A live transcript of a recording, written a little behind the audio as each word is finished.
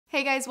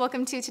Hey guys,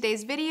 welcome to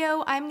today's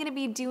video. I'm gonna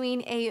be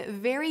doing a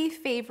very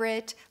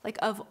favorite, like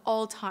of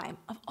all time,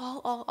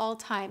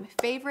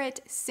 favorite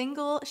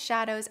single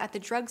shadows at the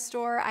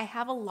drugstore. I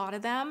have a lot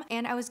of them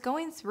and I was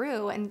going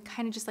through and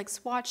kind of just like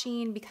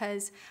swatching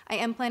because I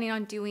am planning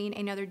on doing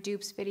another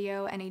dupes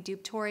video and a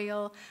dupe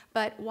tutorial.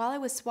 But while I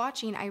was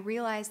swatching, I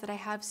realized that I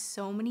have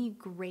so many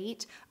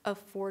great,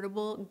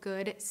 affordable,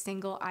 good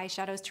single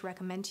eyeshadows to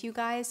recommend to you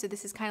guys. So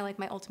this is kind of like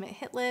my ultimate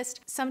hit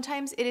list.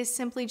 Sometimes it is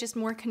simply just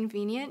more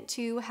convenient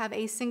to have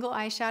a single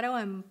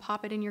eyeshadow and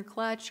pop it in your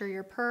clutch or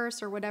your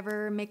purse or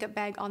whatever makeup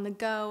bag on the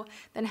go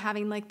than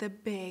having like the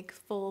big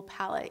full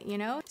palette, you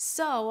know?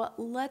 So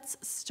let's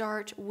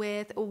start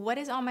with what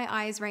is on my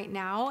eyes right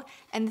now.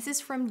 And this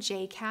is from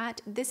JCat.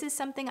 This is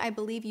something I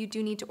believe you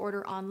do need to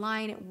order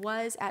online. It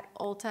was at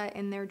Ulta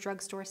in their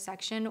drugstore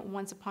section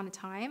once upon a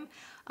time.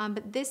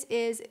 But this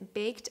is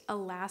Baked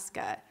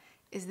Alaska.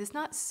 Is this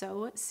not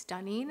so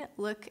stunning?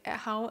 Look at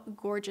how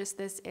gorgeous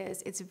this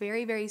is. It's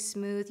very, very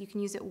smooth. You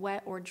can use it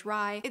wet or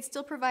dry. It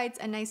still provides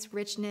a nice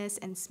richness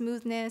and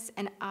smoothness,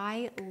 and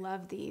I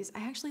love these.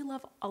 I actually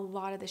love a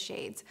lot of the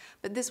shades,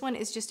 but this one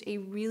is just a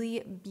really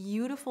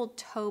beautiful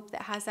taupe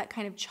that has that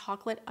kind of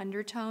chocolate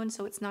undertone,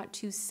 so it's not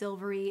too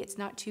silvery, it's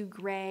not too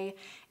gray,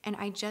 and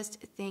I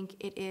just think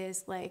it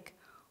is like,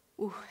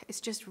 ooh, it's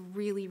just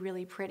really,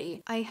 really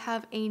pretty. I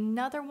have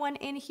another one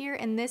in here,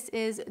 and this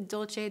is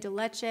Dulce de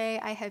Leche.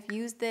 I have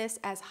used this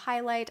as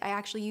highlight. I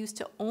actually used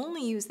to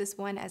only use this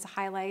one as a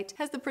highlight. It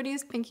has the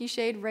prettiest pinky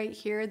shade right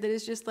here that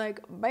is just like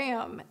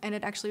bam, and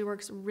it actually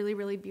works really,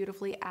 really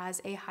beautifully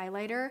as a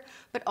highlighter,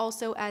 but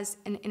also as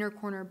an inner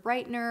corner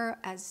brightener,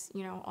 as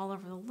you know, all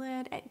over the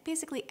lid,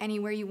 basically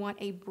anywhere you want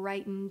a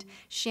brightened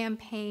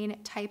champagne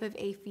type of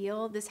a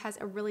feel. This has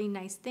a really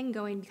nice thing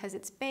going because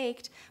it's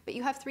baked, but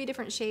you have three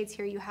different shades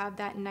here. You have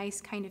that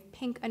nice kind of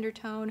pink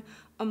undertone,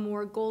 a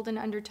more golden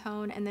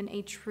undertone, and then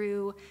a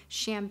true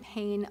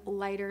champagne,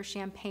 lighter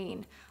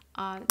champagne.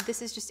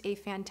 This is just a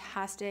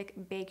fantastic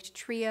baked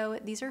trio.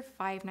 These are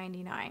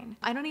 $5.99.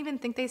 I don't even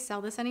think they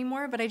sell this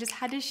anymore, but I just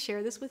had to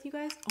share this with you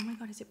guys. Oh my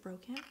God, is it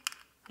broken?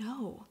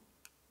 No,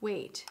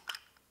 wait.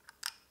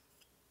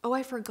 Oh,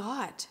 I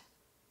forgot.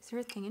 Is there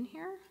a thing in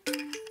here?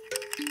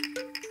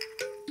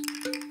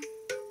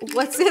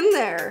 What's in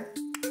there?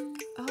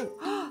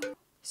 Oh,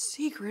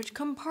 secret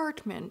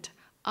compartment.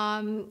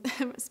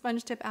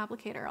 Sponge tip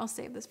applicator. I'll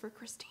save this for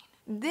Christine.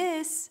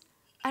 This,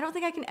 I don't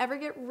think I can ever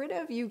get rid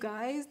of, you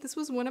guys. This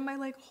was one of my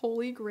like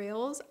holy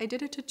grails. I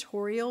did a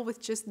tutorial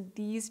with just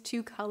these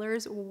two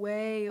colors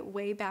way,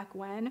 way back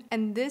when.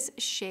 And this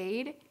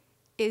shade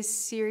is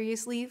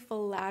seriously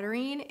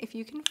flattering. If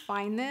you can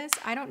find this,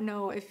 I don't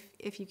know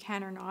if you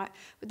can or not,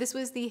 but this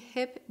was the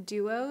Hip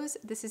Duos.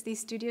 This is the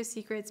Studio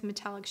Secrets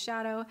Metallic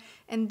Shadow,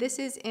 and this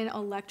is in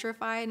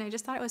Electrified, and I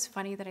just thought it was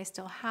funny that I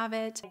still have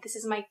it. This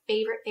is my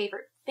favorite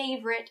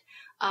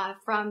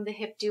from the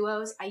Hip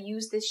Duos. I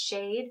used this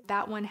shade.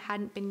 That one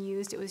hadn't been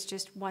used. It was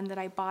just one that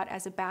I bought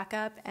as a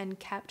backup and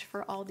kept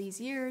for all these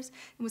years.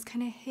 It was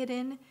kind of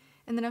hidden,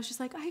 and then I was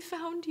just like, I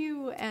found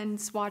you, and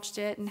swatched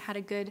it and had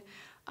a good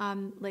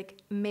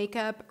like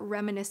makeup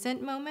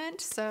reminiscent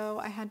moment, so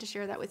I had to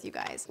share that with you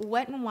guys.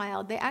 Wet n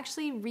Wild, they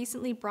actually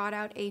recently brought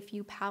out a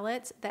few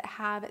palettes that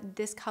have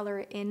this color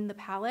in the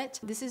palette.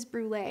 This is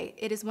Brulee.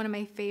 It is one of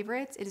my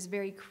favorites. It is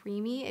very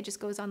creamy. It just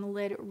goes on the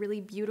lid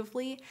really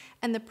beautifully,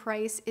 and the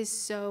price is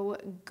so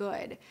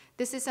good.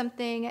 This is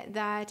something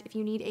that if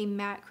you need a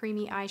matte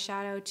creamy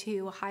eyeshadow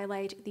to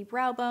highlight the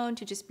brow bone,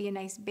 to just be a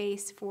nice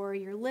base for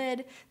your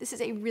lid, this is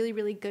a really,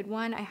 really good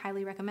one. I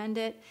highly recommend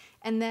it.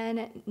 And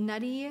then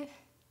Nutty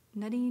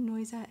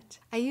Noisette.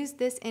 I used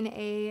this in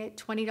a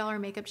 $20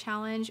 makeup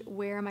challenge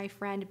where my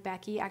friend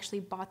Becky actually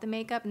bought the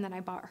makeup and then I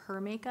bought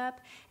her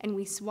makeup, and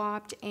we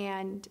swapped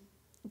and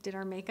did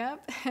our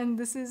makeup. And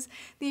this is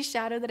the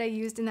shadow that I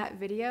used in that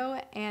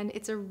video, and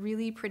it's a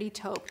really pretty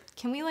taupe.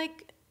 Can we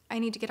I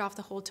need to get off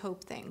the whole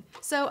taupe thing.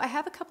 So I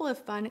have a couple of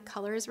fun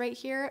colors right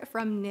here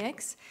from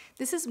NYX.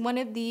 This is one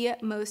of the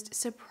most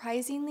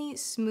surprisingly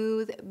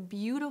smooth,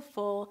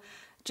 beautiful,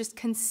 just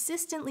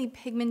consistently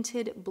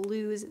pigmented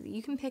blues that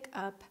you can pick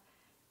up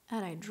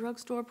at a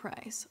drugstore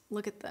price.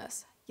 Look at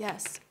this.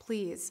 Yes,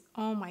 please.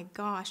 Oh my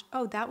gosh.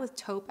 Oh, that with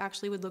taupe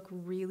actually would look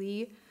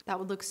that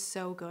would look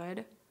so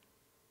good.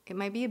 It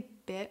might be a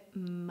bit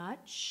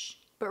much,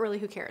 but really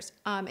who cares?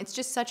 It's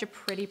just such a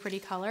pretty, pretty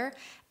color.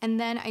 And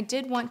then I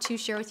did want to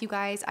share with you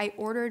guys, I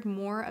ordered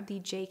more of the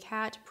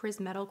JCat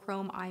Prismetal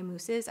Chrome Eye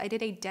Mousses. I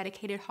did a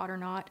dedicated hot or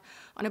not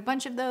on a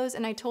bunch of those,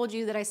 and I told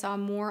you that I saw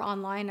more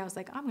online. I was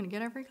like, I'm gonna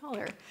get every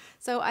color.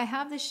 So I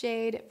have the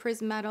shade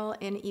Prismetal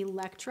in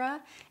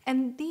Electra,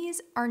 and these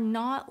are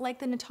not like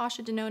the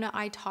Natasha Denona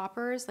eye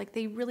toppers, like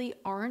they really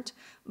aren't,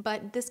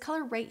 but this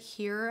color right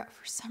here,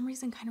 for some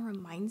reason, kind of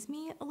reminds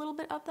me a little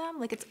bit of them.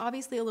 Like it's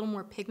obviously a little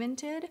more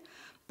pigmented,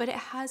 but it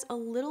has a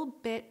little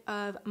bit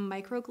of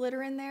micro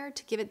glitter in there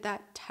to give it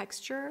that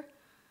texture.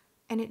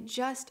 and it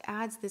just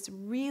adds this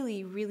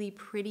really, really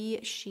pretty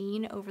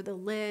sheen over the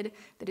lid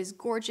that is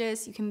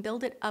gorgeous. You can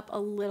build it up a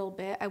little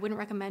bit. I wouldn't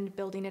recommend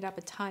building it up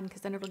a ton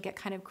because then it'll get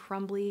kind of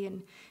crumbly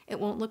and it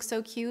won't look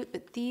so cute,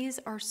 but these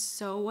are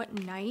so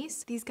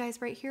nice. These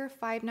guys right here,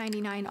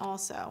 $5.99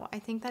 also. I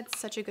think that's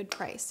such a good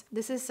price.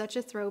 This is such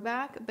a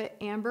throwback, but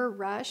Amber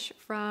Rush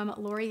from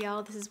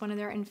L'Oreal, this is one of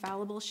their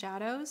Infallible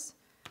shadows.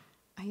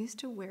 I used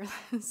to wear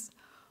this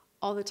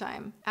all the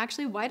time.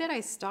 Actually, why did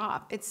I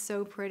stop? It's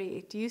so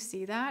pretty. Do you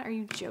see that? Are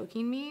you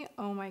joking me?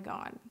 Oh my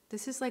God.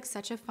 This is like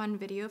such a fun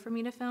video for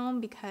me to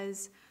film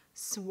because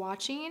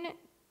swatching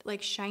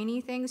like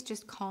shiny things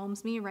just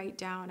calms me right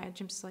down. I'm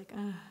just like,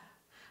 ugh.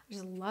 I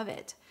just love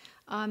it.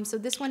 So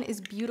this one is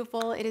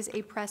beautiful. It is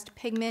a pressed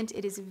pigment.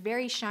 It is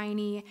very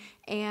shiny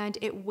and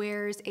it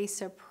wears a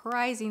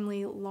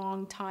surprisingly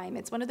long time.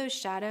 It's one of those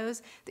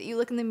shadows that you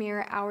look in the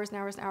mirror hours and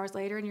hours and hours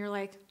later and you're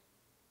like,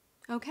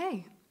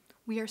 okay,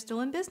 we are still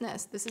in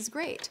business. This is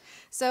great.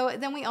 So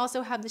then we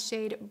also have the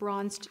shade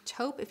Bronzed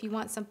Taupe if you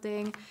want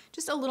something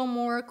just a little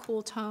more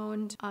cool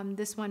toned.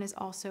 This one is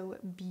also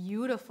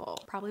beautiful.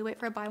 Probably wait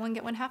for a buy one,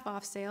 get one half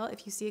off sale.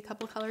 If you see a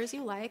couple colors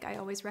you like, I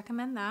always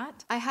recommend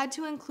that. I had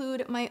to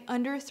include my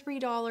under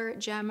 $3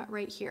 gem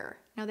right here.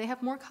 Now they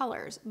have more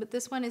colors, but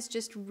this one is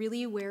just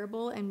really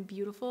wearable and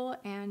beautiful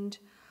and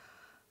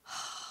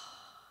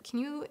can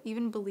you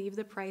even believe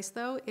the price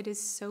though? It is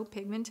so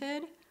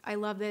pigmented. I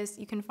love this.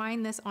 You can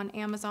find this on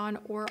Amazon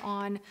or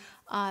on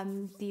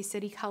the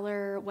City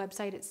Color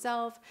website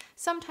itself.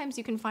 Sometimes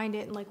you can find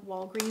it in like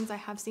Walgreens. I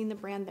have seen the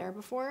brand there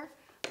before,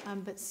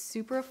 but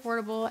super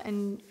affordable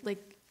and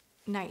like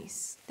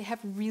nice. They have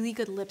really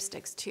good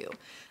lipsticks too.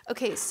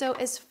 Okay, so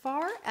as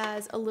far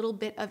as a little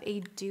bit of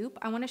a dupe,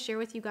 I want to share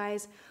with you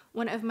guys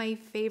one of my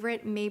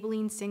favorite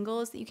Maybelline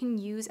singles that you can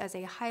use as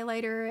a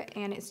highlighter,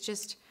 and it's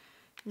just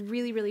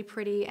really, really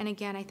pretty. And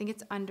again, I think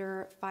it's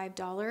under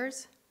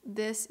 $5.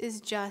 This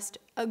is just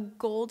a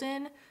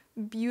golden,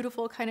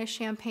 beautiful kind of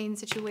champagne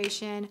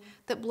situation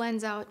that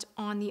blends out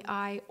on the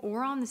eye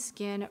or on the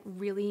skin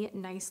really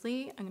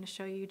nicely. I'm going to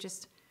show you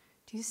just,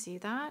 do you see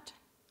that?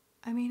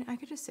 I mean, I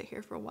could just sit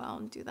here for a while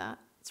and do that.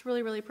 It's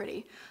really, really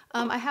pretty.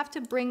 I have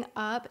to bring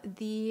up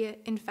the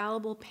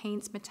Infallible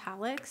Paints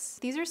Metallics.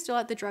 These are still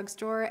at the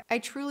drugstore. I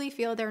truly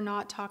feel they're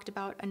not talked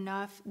about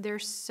enough. They're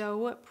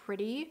so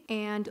pretty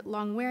and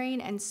long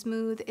wearing and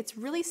smooth. It's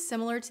really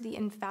similar to the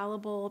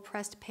Infallible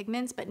pressed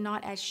pigments, but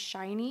not as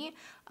shiny.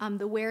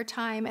 The wear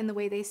time and the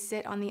way they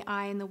sit on the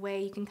eye and the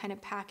way you can kind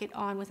of pack it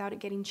on without it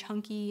getting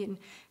chunky and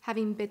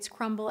having bits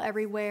crumble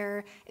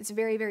everywhere. It's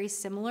very, very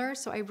similar.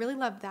 So I really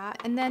love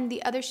that. And then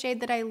the other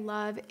shade that I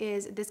love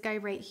is this guy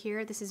right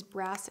here. This is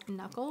Brass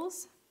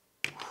Knuckles.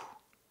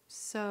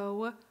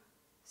 So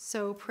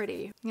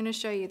pretty. I'm gonna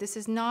show you. This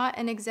is not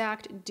an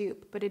exact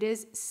dupe, but it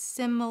is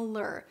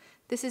similar.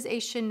 This is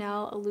a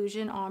Chanel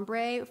Illusion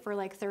Ombre for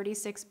like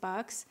 36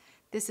 bucks.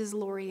 This is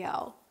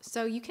L'Oreal.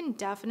 So you can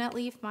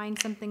definitely find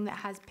something that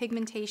has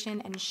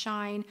pigmentation and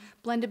shine,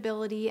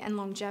 blendability and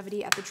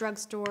longevity at the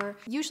drugstore.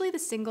 Usually the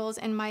singles,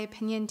 in my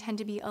opinion, tend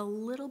to be a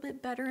little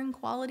bit better in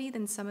quality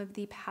than some of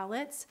the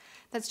palettes.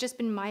 That's just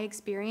been my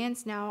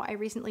experience. Now, I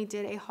recently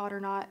did a Hot or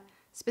Not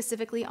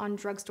specifically on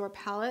drugstore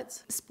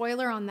palettes.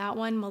 Spoiler on that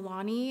one,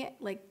 Milani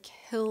like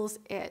kills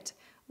it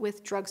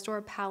with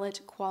drugstore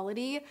palette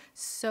quality.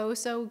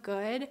 So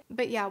good.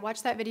 But yeah,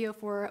 watch that video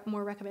for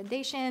more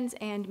recommendations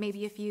and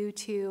maybe a few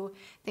to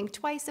think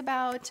twice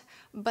about.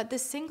 But the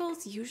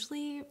singles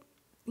usually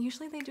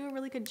they do a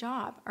really good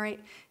job. All right,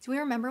 do we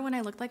remember when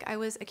I looked like I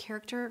was a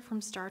character from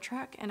Star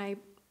Trek and I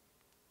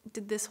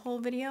did this whole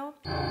video?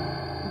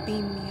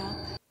 Beam me up.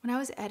 When I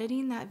was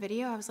editing that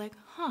video, I was like,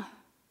 huh,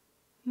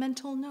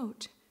 mental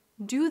note,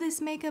 do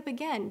this makeup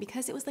again,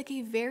 because it was like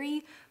a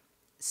very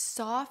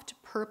soft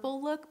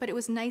purple look, but it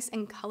was nice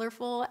and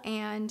colorful,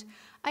 and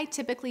I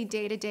typically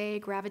day to day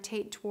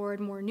gravitate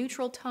toward more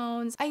neutral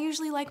tones. I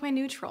usually like my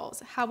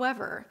neutrals.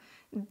 However,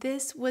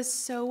 this was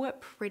so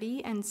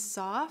pretty and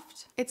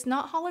soft. It's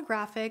not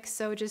holographic,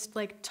 so just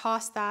like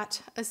toss that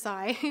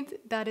aside.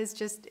 That is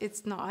just,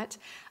 it's not.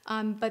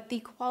 But the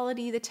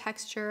quality, the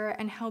texture,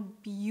 and how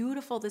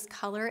beautiful this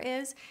color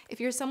is. If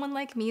you're someone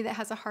like me that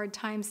has a hard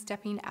time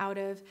stepping out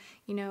of,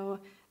 you know,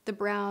 the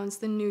browns,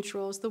 the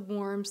neutrals, the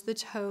warms, the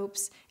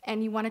taupes,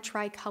 and you want to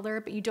try color,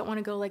 but you don't want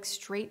to go like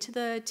straight to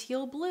the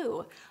teal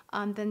blue,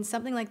 then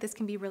something like this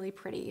can be really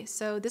pretty.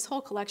 So this whole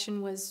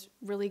collection was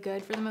really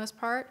good for the most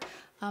part.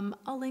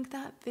 I'll link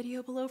that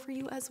video below for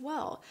you as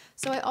well.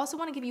 So I also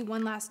want to give you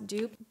one last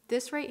dupe.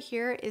 This right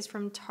here is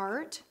from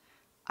Tarte.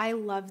 I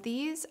love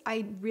these.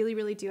 I really,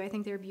 really do. I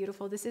think they're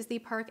beautiful. This is the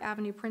Park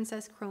Avenue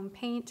Princess Chrome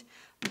Paint,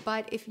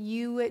 but if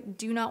you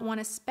do not want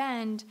to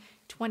spend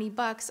 20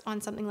 bucks on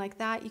something like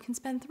that, you can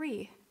spend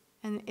 $3.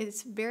 And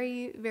it's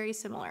very, very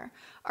similar.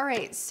 All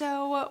right,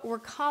 so we're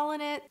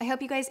calling it. I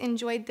hope you guys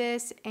enjoyed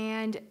this.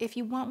 And if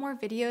you want more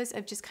videos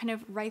of just kind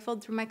of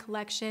rifled through my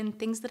collection,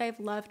 things that I've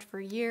loved for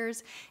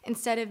years,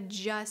 instead of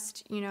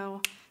just, you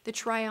know, the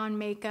try on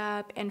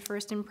makeup and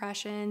first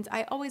impressions,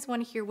 I always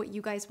want to hear what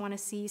you guys want to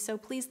see. So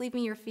please leave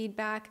me your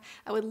feedback.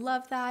 I would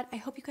love that. I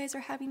hope you guys are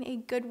having a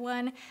good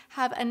one.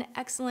 Have an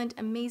excellent,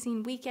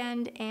 amazing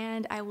weekend,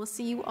 and I will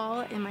see you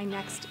all in my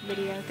next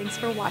video. Thanks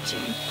for watching.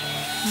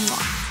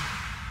 Mwah.